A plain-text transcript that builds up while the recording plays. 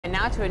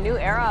now to a new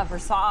era for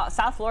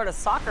South Florida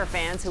soccer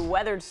fans who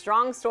weathered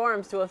strong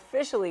storms to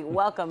officially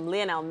welcome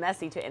Lionel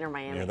Messi to Inter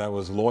Miami. Yeah, that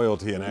was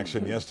loyalty in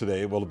action yesterday.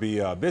 It will be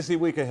a busy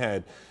week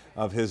ahead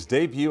of his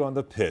debut on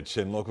the pitch.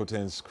 And Local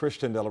 10's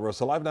Christian De La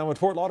Rosa live now in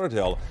Fort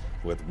Lauderdale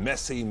with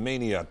Messi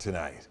Mania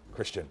tonight.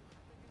 Christian.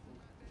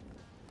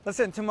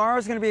 Listen,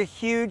 tomorrow's going to be a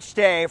huge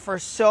day for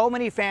so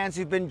many fans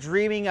who've been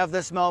dreaming of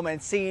this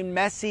moment, seeing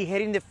Messi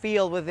hitting the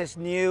field with his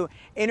new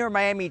Inter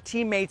Miami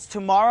teammates.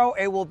 Tomorrow,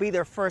 it will be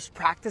their first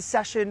practice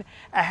session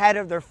ahead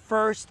of their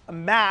first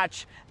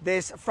match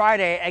this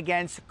Friday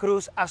against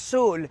Cruz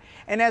Azul.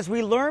 And as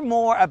we learn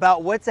more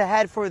about what's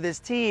ahead for this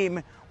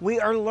team, we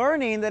are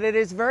learning that it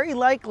is very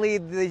likely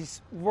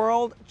this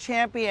world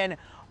champion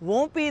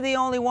won't be the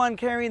only one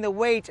carrying the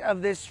weight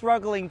of this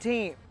struggling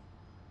team.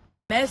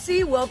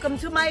 Messi, welcome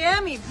to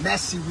Miami.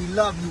 Messi, we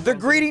love you. The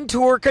greeting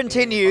tour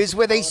continues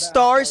with a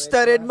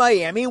star-studded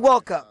Miami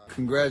welcome.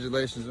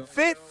 Congratulations.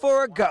 Fit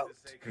for a GOAT.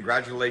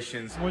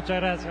 Congratulations. Muchas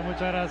gracias, muchas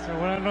gracias.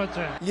 Buenas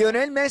noches.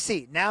 Lionel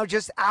Messi now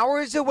just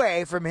hours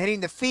away from hitting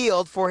the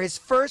field for his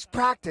first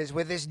practice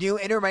with his new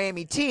Inter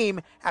Miami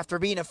team after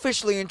being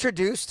officially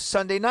introduced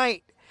Sunday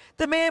night.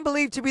 The man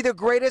believed to be the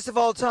greatest of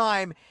all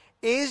time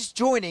is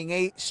joining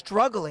a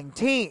struggling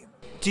team.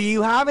 Do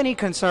you have any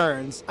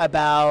concerns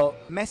about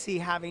Messi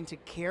having to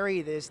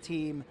carry this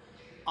team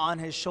on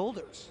his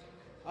shoulders?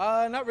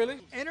 Not really.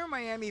 Inter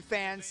Miami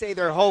fans say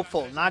they're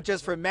hopeful, not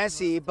just for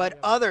Messi, but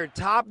other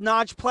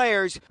top-notch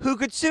players who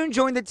could soon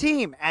join the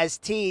team, as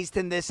teased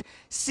in this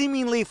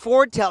seemingly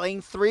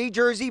foretelling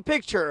three-jersey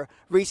picture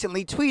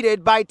recently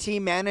tweeted by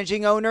team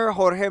managing owner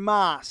Jorge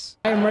Mas.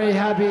 I'm very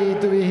happy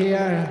to be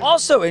here.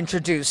 Also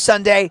introduced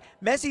Sunday,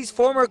 Messi's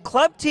former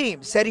club team,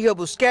 Sergio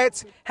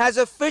Busquets, has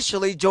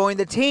officially joined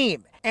the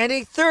team. And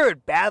a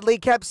third badly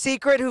kept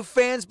secret who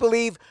fans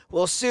believe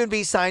will soon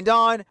be signed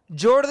on,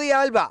 Jordi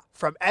Alba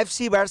from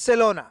FC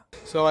Barcelona.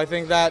 So I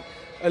think that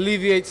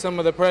alleviates some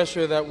of the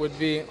pressure that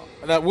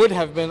would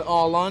have been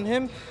all on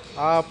him.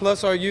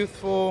 Plus our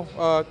youthful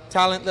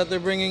talent that they're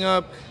bringing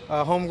up,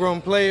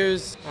 homegrown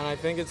players, and I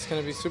think it's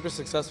going to be super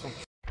successful.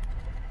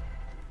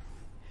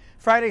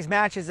 Friday's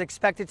match is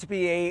expected to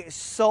be a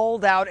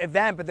sold-out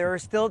event, but there are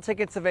still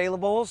tickets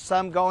available,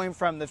 some going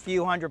from the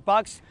few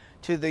 $100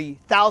 to the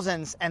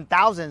thousands and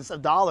thousands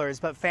of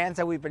dollars. But fans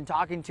that we've been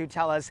talking to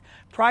tell us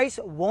price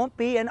won't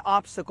be an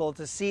obstacle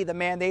to see the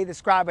man they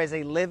describe as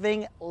a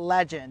living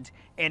legend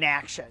in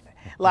action.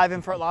 Live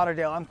in Fort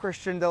Lauderdale, I'm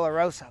Christian De La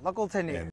Rosa, Local 10 News.